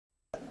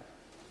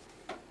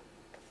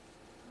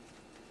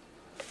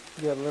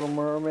You got a Little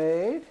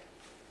Mermaid.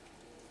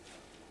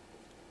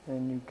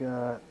 And you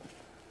got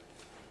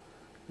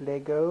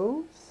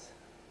Legos.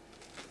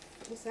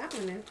 What's that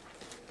one in?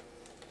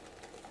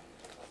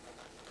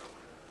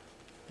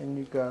 And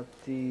you got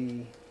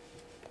the,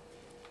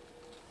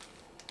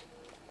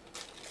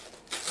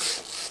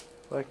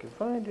 if I can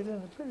find it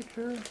in the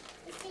picture,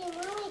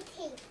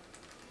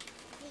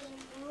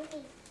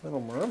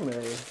 Little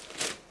Mermaid.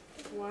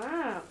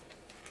 Wow.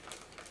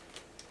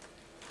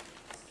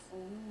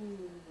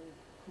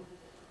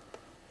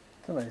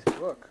 It's a nice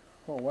book.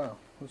 Oh wow,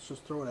 let's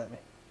just throw it at me.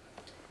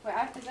 Wait,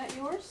 is that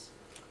yours?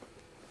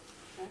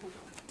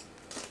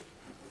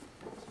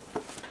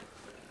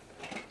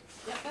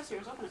 Yep, that's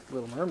yours. Open it.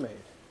 Little Mermaid.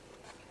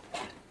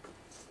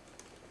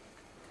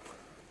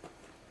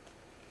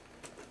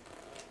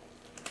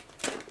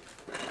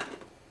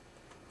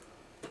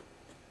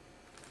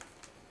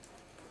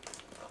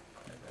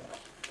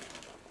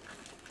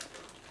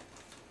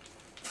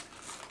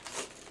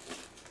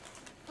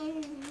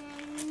 And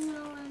then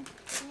no one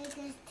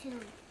Legos too.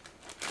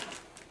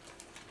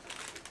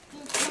 You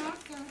got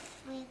those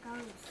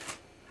Legos.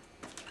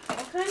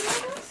 What kind of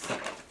Legos?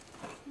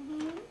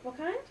 What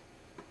kind?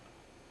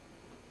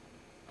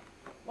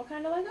 What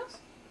kind of Legos?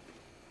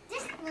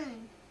 This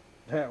one.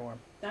 That one.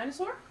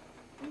 Dinosaur?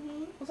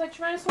 Looks like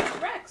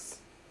Tyrannosaurus Rex.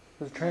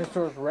 Is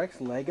Tyrannosaurus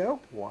Rex Lego?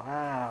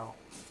 Wow.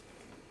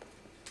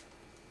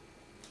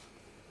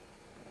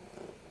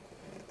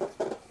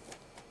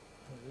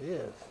 It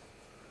is.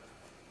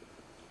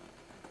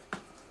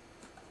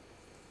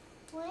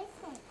 What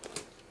is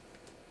it?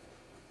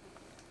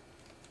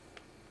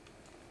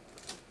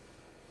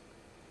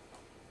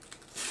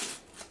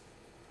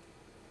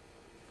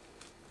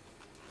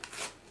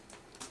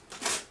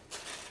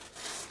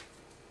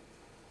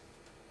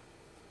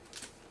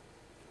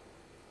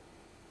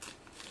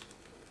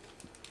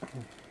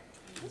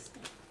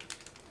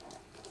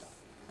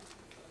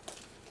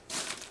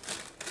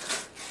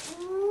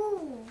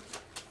 Ooh.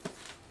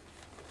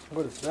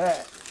 What is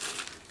that?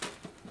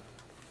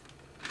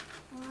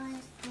 What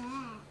is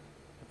that?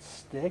 It's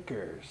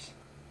stickers.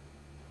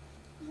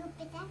 You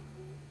open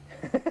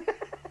that?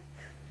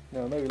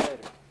 No, maybe later.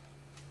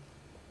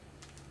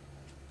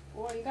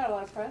 Well, you got a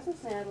lot of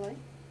presents, Natalie.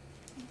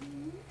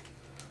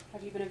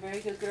 Have you been a very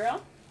good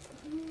girl?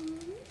 Do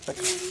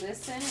you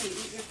listen and you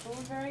eat your food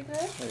very good?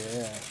 Oh,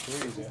 yeah,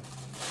 sure you do.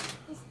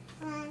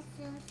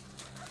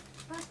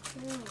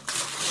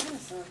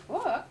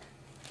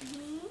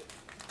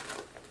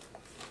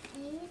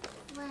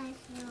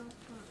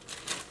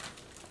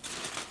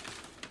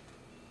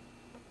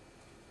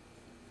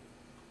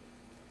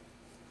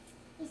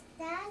 It's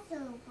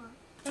Dinosaur book?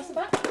 Press the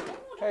button.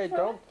 Oh, Hey, throw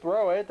don't it.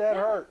 throw it. That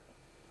No. hurt.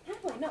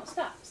 Natalie, no,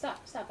 stop.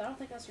 I don't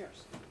think that's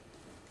yours.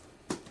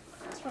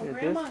 That's from Is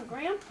Grandma this? and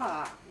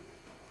Grandpa.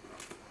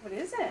 What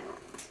is it?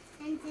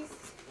 And this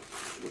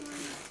one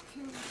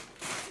too.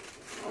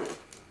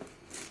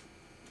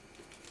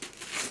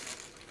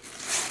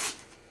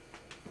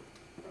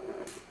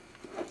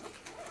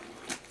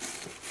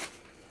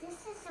 This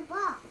is a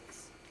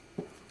box.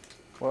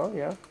 Well,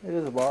 yeah, it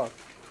is a box.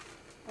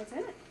 What's in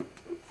it?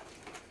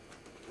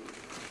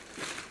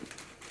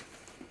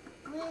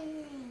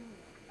 Green.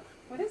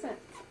 What is it?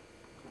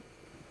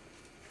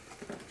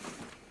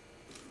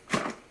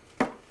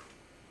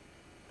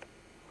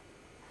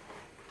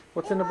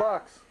 What's in the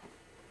box?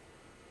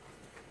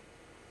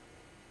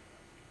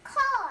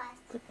 Cars.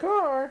 The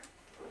car.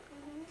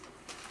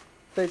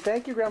 Say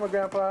thank you, Grandma,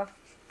 Grandpa.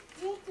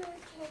 Thank you,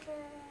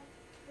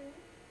 Kevin.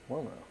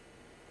 Well, no.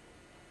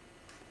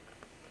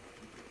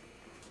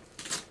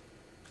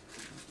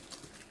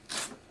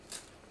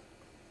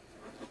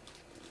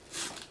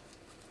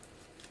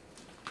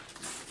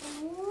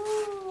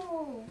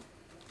 Ooh.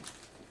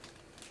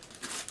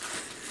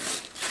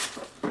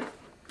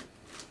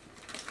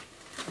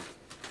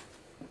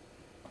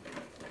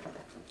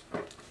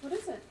 What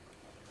is it?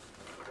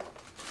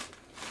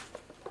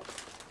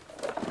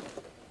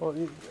 Well,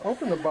 you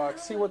open the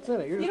box, see what's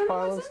in it. You're You just don't know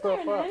piling what's in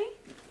stuff there, up. Natty.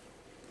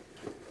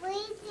 What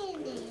is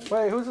in it?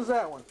 Wait, whose is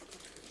that one?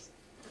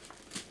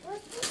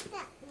 What is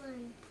that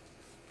one?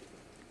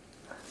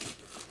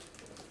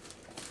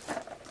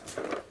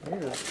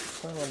 You're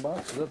just piling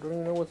boxes up. Don't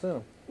even know what's in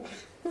them.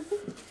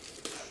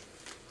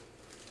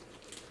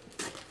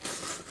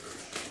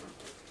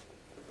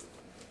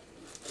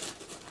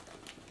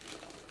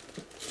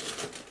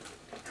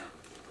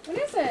 What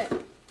is it?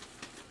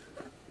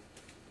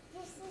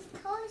 This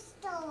is Toy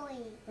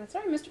Story. That's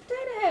right, Mr.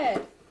 Potato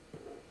Head.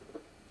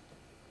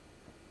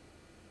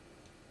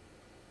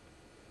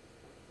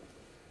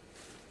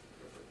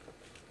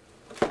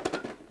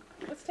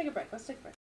 Let's take a break.